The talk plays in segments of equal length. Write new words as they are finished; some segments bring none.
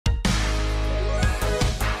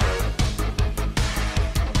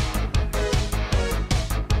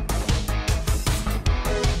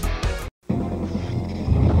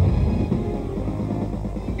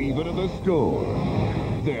the store.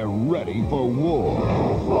 They're ready for war.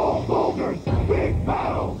 Small soldiers, big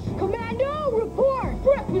battles! Commando, report!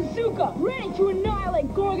 Brick Bazooka, ready to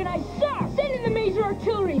annihilate organized SAR! Send in the major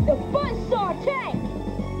artillery, the Buzzsaw tank!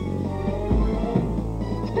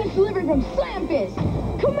 Special delivery from Slam Fist!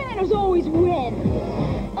 Commandos always win!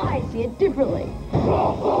 I see it differently.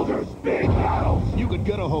 Small soldiers, big battles! You could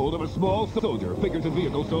get a hold of a small soldier, figures and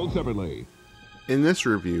vehicles sold separately. In this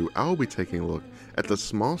review, I will be taking a look at the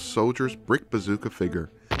Small Soldiers Brick Bazooka figure.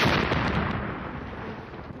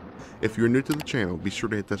 If you're new to the channel, be sure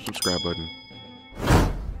to hit that subscribe button.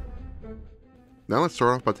 Now let's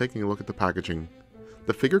start off by taking a look at the packaging.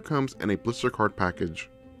 The figure comes in a blister card package.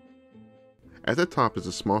 At the top is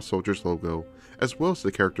the Small Soldiers logo, as well as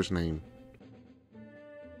the character's name.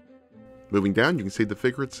 Moving down, you can see the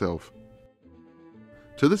figure itself.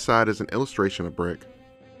 To the side is an illustration of Brick.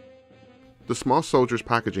 The Small Soldiers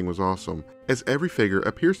packaging was awesome, as every figure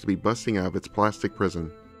appears to be busting out of its plastic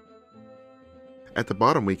prison. At the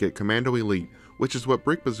bottom we get Commando Elite, which is what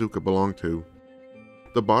Brick Bazooka belonged to.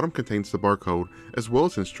 The bottom contains the barcode, as well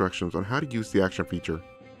as instructions on how to use the action feature.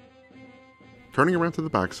 Turning around to the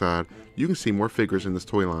back side, you can see more figures in this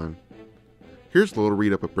toy line. Here's a little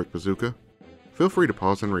read up of Brick Bazooka. Feel free to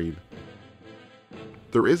pause and read.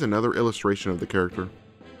 There is another illustration of the character.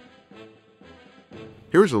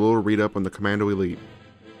 Here's a little read up on the Commando Elite.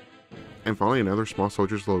 And finally another Small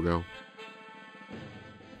Soldiers logo.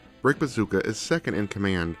 Brick Bazooka is second in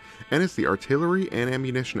command, and is the artillery and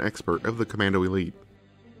ammunition expert of the Commando Elite.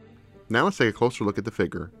 Now let's take a closer look at the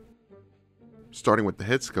figure. Starting with the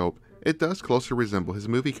head sculpt, it does closely resemble his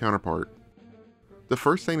movie counterpart. The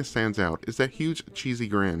first thing that stands out is that huge, cheesy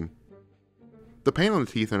grin. The paint on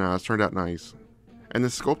the teeth and eyes turned out nice, and the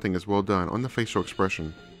sculpting is well done on the facial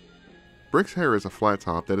expression. Brick's hair is a flat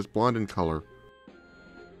top that is blonde in color.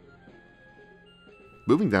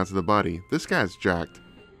 Moving down to the body, this guy is jacked.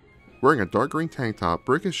 Wearing a dark green tank top,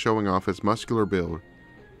 Brick is showing off his muscular build.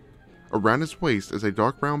 Around his waist is a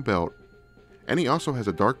dark brown belt, and he also has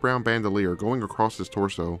a dark brown bandolier going across his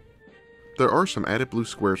torso. There are some added blue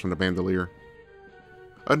squares on the bandolier.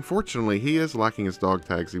 Unfortunately, he is lacking his dog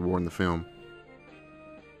tags he wore in the film.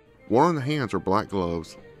 Worn on the hands are black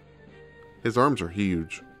gloves. His arms are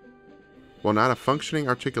huge. While not a functioning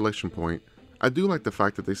articulation point, I do like the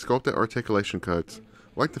fact that they sculpted articulation cuts,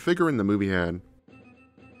 like the figure in the movie had.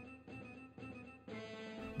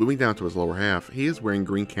 Moving down to his lower half, he is wearing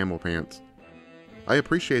green camo pants. I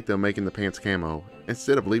appreciate them making the pants camo,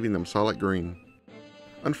 instead of leaving them solid green.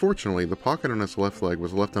 Unfortunately, the pocket on his left leg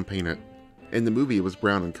was left unpainted. In the movie it was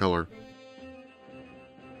brown in color.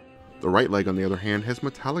 The right leg on the other hand has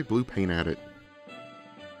metallic blue paint added.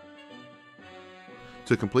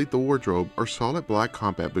 To complete the wardrobe are solid black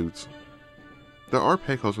combat boots. There are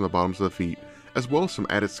peg holes on the bottoms of the feet, as well as some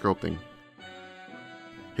added sculpting.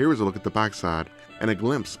 Here is a look at the backside, and a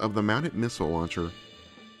glimpse of the mounted missile launcher.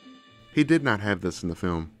 He did not have this in the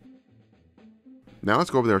film. Now let's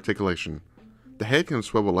go over the articulation. The head can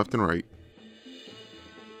swivel left and right.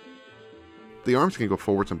 The arms can go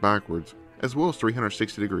forwards and backwards, as well as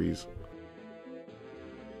 360 degrees.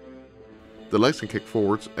 The legs can kick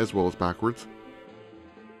forwards as well as backwards.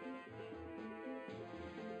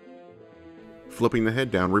 Flipping the head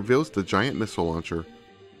down reveals the giant missile launcher.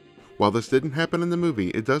 While this didn't happen in the movie,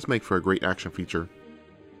 it does make for a great action feature.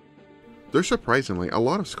 There's surprisingly a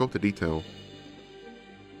lot of sculpted detail.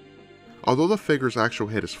 Although the figure's actual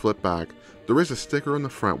head is flipped back, there is a sticker on the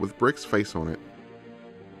front with Brick's face on it.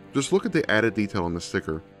 Just look at the added detail on the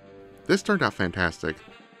sticker. This turned out fantastic.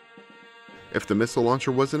 If the missile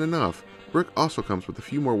launcher wasn't enough, Brick also comes with a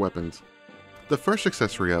few more weapons. The first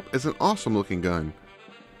accessory up is an awesome looking gun.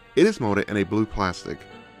 It is molded in a blue plastic.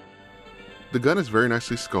 The gun is very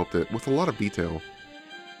nicely sculpted with a lot of detail.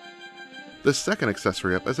 The second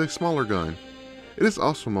accessory up is a smaller gun. It is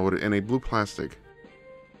also molded in a blue plastic.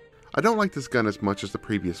 I don't like this gun as much as the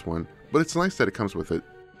previous one, but it's nice that it comes with it.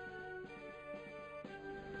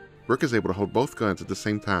 Brick is able to hold both guns at the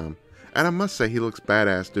same time, and I must say he looks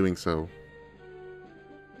badass doing so.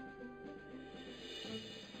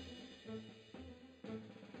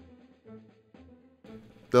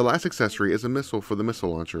 The last accessory is a missile for the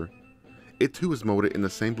missile launcher. It too is molded in the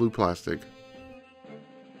same blue plastic.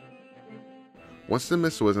 Once the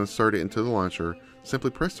missile is inserted into the launcher, simply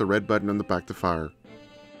press the red button on the back to fire.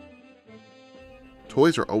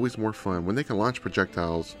 Toys are always more fun when they can launch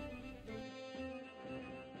projectiles.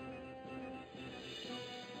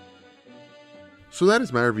 So that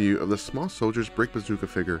is my review of the Small Soldiers Brick Bazooka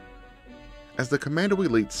figure. As the Commando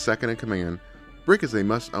Elite's second in command, Brick is a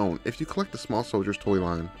must-own if you collect the Small Soldiers toy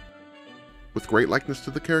line. With great likeness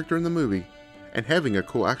to the character in the movie, and having a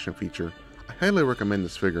cool action feature, I highly recommend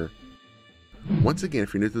this figure. Once again,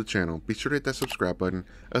 if you're new to the channel, be sure to hit that subscribe button,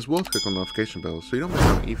 as well as click on the notification bell so you don't miss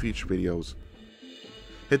out on any future videos.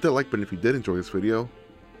 Hit that like button if you did enjoy this video.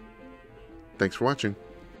 Thanks for watching.